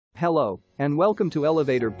Hello, and welcome to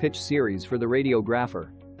Elevator Pitch series for the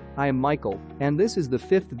radiographer. I am Michael, and this is the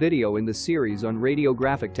 5th video in the series on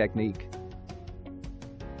radiographic technique.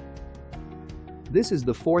 This is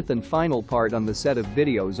the 4th and final part on the set of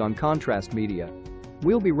videos on contrast media.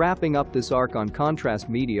 We'll be wrapping up this arc on contrast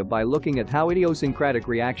media by looking at how idiosyncratic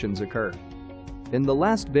reactions occur. In the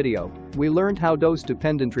last video, we learned how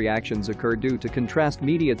dose-dependent reactions occur due to contrast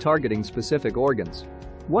media targeting specific organs.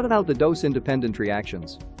 What about the dose-independent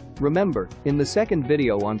reactions? Remember, in the second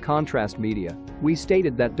video on contrast media, we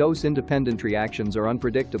stated that dose-independent reactions are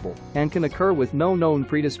unpredictable and can occur with no known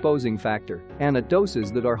predisposing factor and at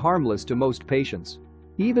doses that are harmless to most patients.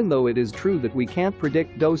 Even though it is true that we can't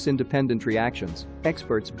predict dose-independent reactions,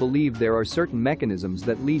 experts believe there are certain mechanisms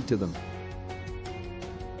that lead to them.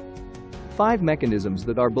 5 mechanisms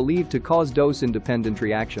that are believed to cause dose-independent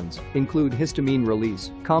reactions include histamine release,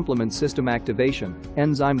 complement system activation,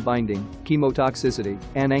 enzyme binding, chemotoxicity,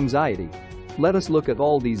 and anxiety. Let us look at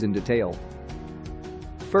all these in detail.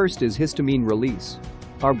 First is histamine release.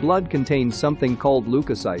 Our blood contains something called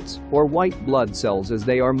leukocytes, or white blood cells as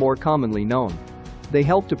they are more commonly known. They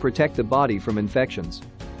help to protect the body from infections.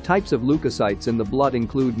 Types of leukocytes in the blood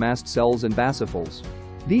include mast cells and basophils.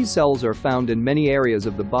 These cells are found in many areas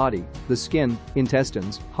of the body, the skin,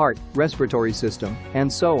 intestines, heart, respiratory system,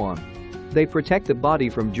 and so on. They protect the body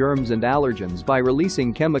from germs and allergens by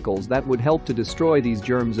releasing chemicals that would help to destroy these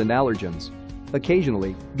germs and allergens.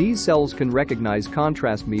 Occasionally, these cells can recognize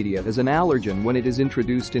contrast media as an allergen when it is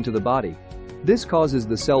introduced into the body. This causes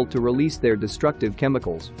the cell to release their destructive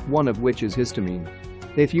chemicals, one of which is histamine.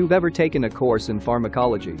 If you've ever taken a course in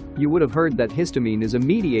pharmacology, you would have heard that histamine is a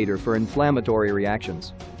mediator for inflammatory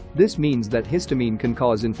reactions. This means that histamine can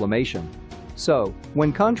cause inflammation. So,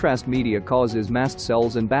 when contrast media causes mast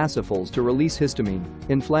cells and basophils to release histamine,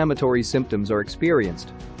 inflammatory symptoms are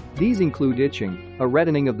experienced. These include itching, a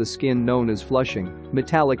reddening of the skin known as flushing,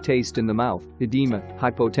 metallic taste in the mouth, edema,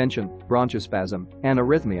 hypotension, bronchospasm, and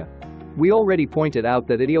arrhythmia. We already pointed out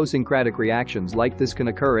that idiosyncratic reactions like this can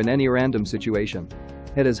occur in any random situation.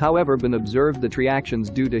 It has however been observed that reactions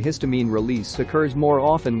due to histamine release occurs more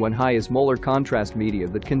often when highest molar contrast media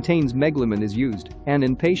that contains meglumine is used and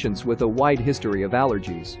in patients with a wide history of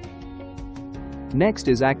allergies. Next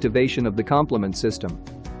is activation of the complement system.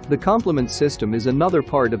 The complement system is another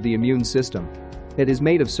part of the immune system. It is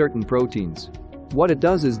made of certain proteins. What it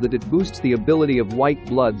does is that it boosts the ability of white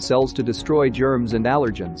blood cells to destroy germs and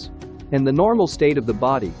allergens. In the normal state of the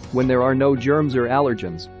body, when there are no germs or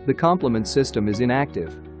allergens, the complement system is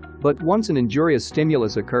inactive. But once an injurious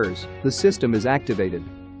stimulus occurs, the system is activated.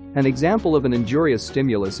 An example of an injurious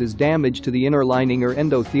stimulus is damage to the inner lining or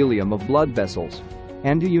endothelium of blood vessels.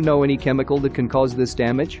 And do you know any chemical that can cause this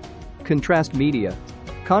damage? Contrast media.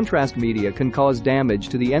 Contrast media can cause damage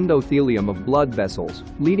to the endothelium of blood vessels,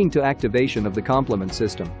 leading to activation of the complement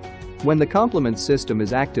system. When the complement system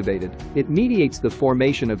is activated, it mediates the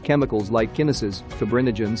formation of chemicals like kinases,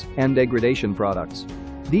 fibrinogens, and degradation products.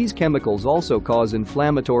 These chemicals also cause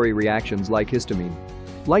inflammatory reactions like histamine.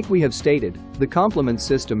 Like we have stated, the complement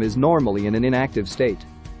system is normally in an inactive state.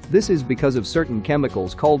 This is because of certain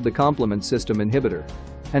chemicals called the complement system inhibitor.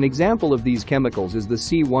 An example of these chemicals is the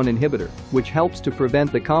C1 inhibitor, which helps to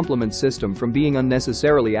prevent the complement system from being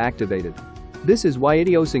unnecessarily activated. This is why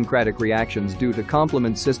idiosyncratic reactions due to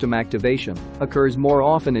complement system activation occurs more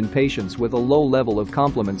often in patients with a low level of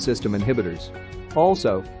complement system inhibitors.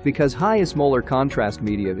 Also, because highest molar contrast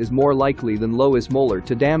media is more likely than lowest molar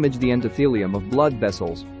to damage the endothelium of blood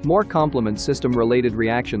vessels, more complement system-related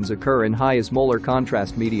reactions occur in highest molar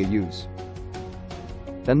contrast media use.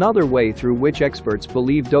 Another way through which experts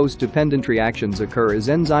believe dose-dependent reactions occur is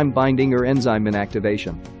enzyme binding or enzyme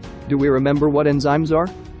inactivation. Do we remember what enzymes are?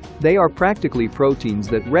 They are practically proteins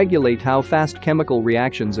that regulate how fast chemical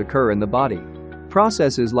reactions occur in the body.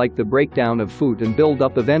 Processes like the breakdown of food and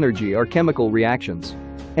buildup of energy are chemical reactions.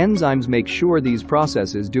 Enzymes make sure these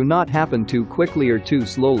processes do not happen too quickly or too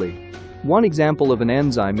slowly. One example of an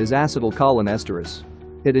enzyme is acetylcholinesterase.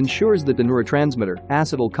 It ensures that the neurotransmitter,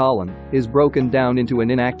 acetylcholine, is broken down into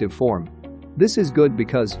an inactive form. This is good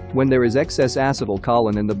because, when there is excess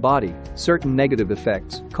acetylcholine in the body, certain negative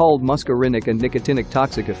effects, called muscarinic and nicotinic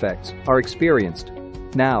toxic effects, are experienced.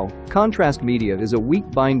 Now, contrast media is a weak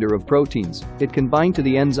binder of proteins. It can bind to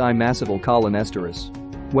the enzyme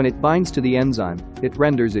acetylcholinesterase. When it binds to the enzyme, it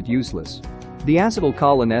renders it useless. The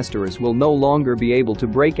acetylcholinesterase will no longer be able to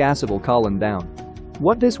break acetylcholine down.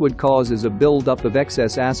 What this would cause is a buildup of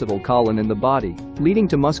excess acetylcholine in the body, leading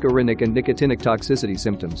to muscarinic and nicotinic toxicity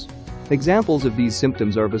symptoms. Examples of these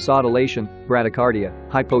symptoms are vasodilation, bradycardia,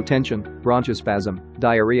 hypotension, bronchospasm,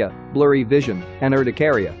 diarrhea, blurry vision, and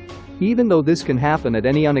urticaria. Even though this can happen at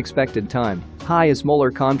any unexpected time, highest molar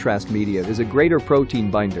contrast media is a greater protein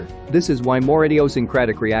binder. This is why more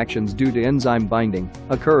idiosyncratic reactions due to enzyme binding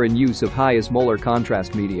occur in use of highest molar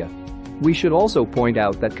contrast media. We should also point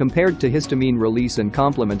out that compared to histamine release and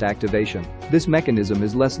complement activation, this mechanism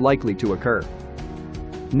is less likely to occur.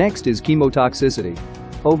 Next is chemotoxicity.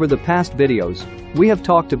 Over the past videos, we have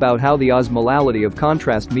talked about how the osmolality of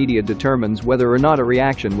contrast media determines whether or not a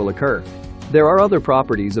reaction will occur. There are other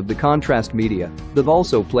properties of the contrast media that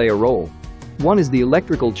also play a role. One is the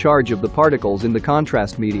electrical charge of the particles in the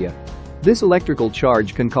contrast media. This electrical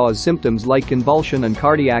charge can cause symptoms like convulsion and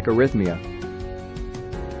cardiac arrhythmia.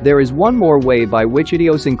 There is one more way by which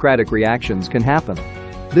idiosyncratic reactions can happen.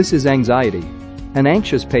 This is anxiety. An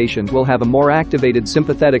anxious patient will have a more activated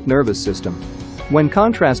sympathetic nervous system. When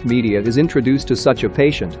contrast media is introduced to such a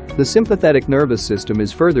patient, the sympathetic nervous system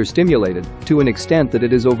is further stimulated to an extent that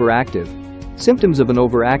it is overactive. Symptoms of an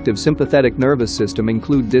overactive sympathetic nervous system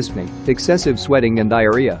include dyspnea, excessive sweating and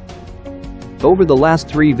diarrhea. Over the last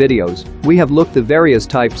 3 videos, we have looked at various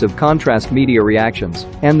types of contrast media reactions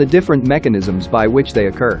and the different mechanisms by which they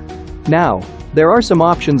occur. Now, there are some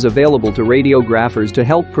options available to radiographers to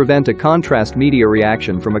help prevent a contrast media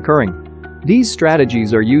reaction from occurring. These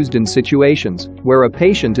strategies are used in situations where a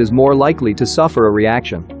patient is more likely to suffer a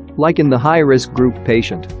reaction, like in the high-risk group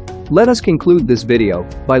patient. Let us conclude this video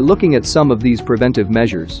by looking at some of these preventive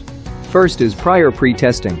measures. First is prior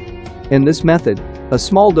pre-testing. In this method, a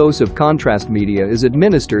small dose of contrast media is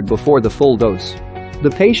administered before the full dose.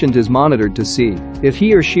 The patient is monitored to see if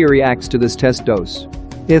he or she reacts to this test dose.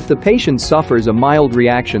 If the patient suffers a mild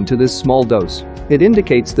reaction to this small dose, it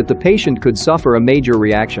indicates that the patient could suffer a major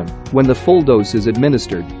reaction when the full dose is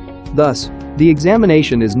administered. Thus, the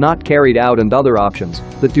examination is not carried out and other options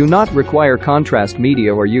that do not require contrast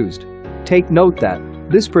media are used. Take note that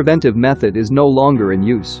this preventive method is no longer in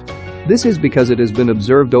use. This is because it has been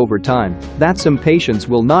observed over time that some patients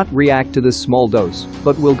will not react to this small dose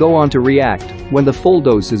but will go on to react when the full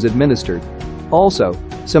dose is administered. Also,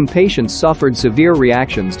 some patients suffered severe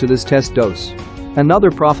reactions to this test dose.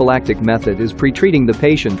 Another prophylactic method is pretreating the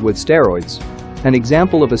patient with steroids. An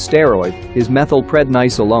example of a steroid is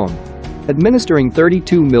methylprednisolone. Administering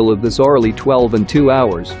 32 ml of this orally 12 and 2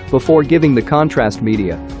 hours before giving the contrast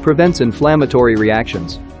media prevents inflammatory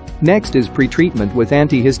reactions. Next is pretreatment with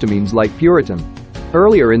antihistamines like Puritan.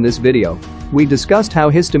 Earlier in this video, we discussed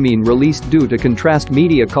how histamine released due to contrast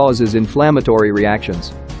media causes inflammatory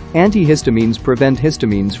reactions. Antihistamines prevent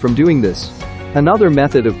histamines from doing this. Another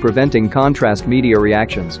method of preventing contrast media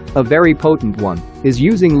reactions, a very potent one, is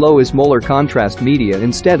using lowest molar contrast media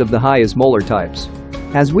instead of the highest molar types.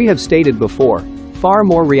 As we have stated before, far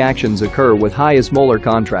more reactions occur with highest molar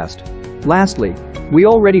contrast. Lastly, we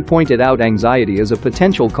already pointed out anxiety as a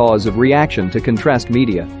potential cause of reaction to contrast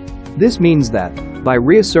media. This means that, by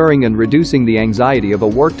reassuring and reducing the anxiety of a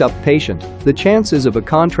worked-up patient, the chances of a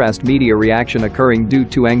contrast media reaction occurring due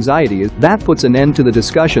to anxiety that puts an end to the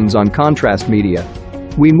discussions on contrast media.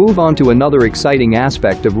 We move on to another exciting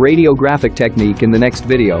aspect of radiographic technique in the next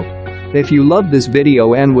video. If you loved this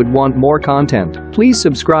video and would want more content, please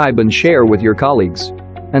subscribe and share with your colleagues.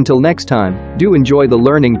 Until next time, do enjoy the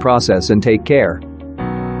learning process and take care.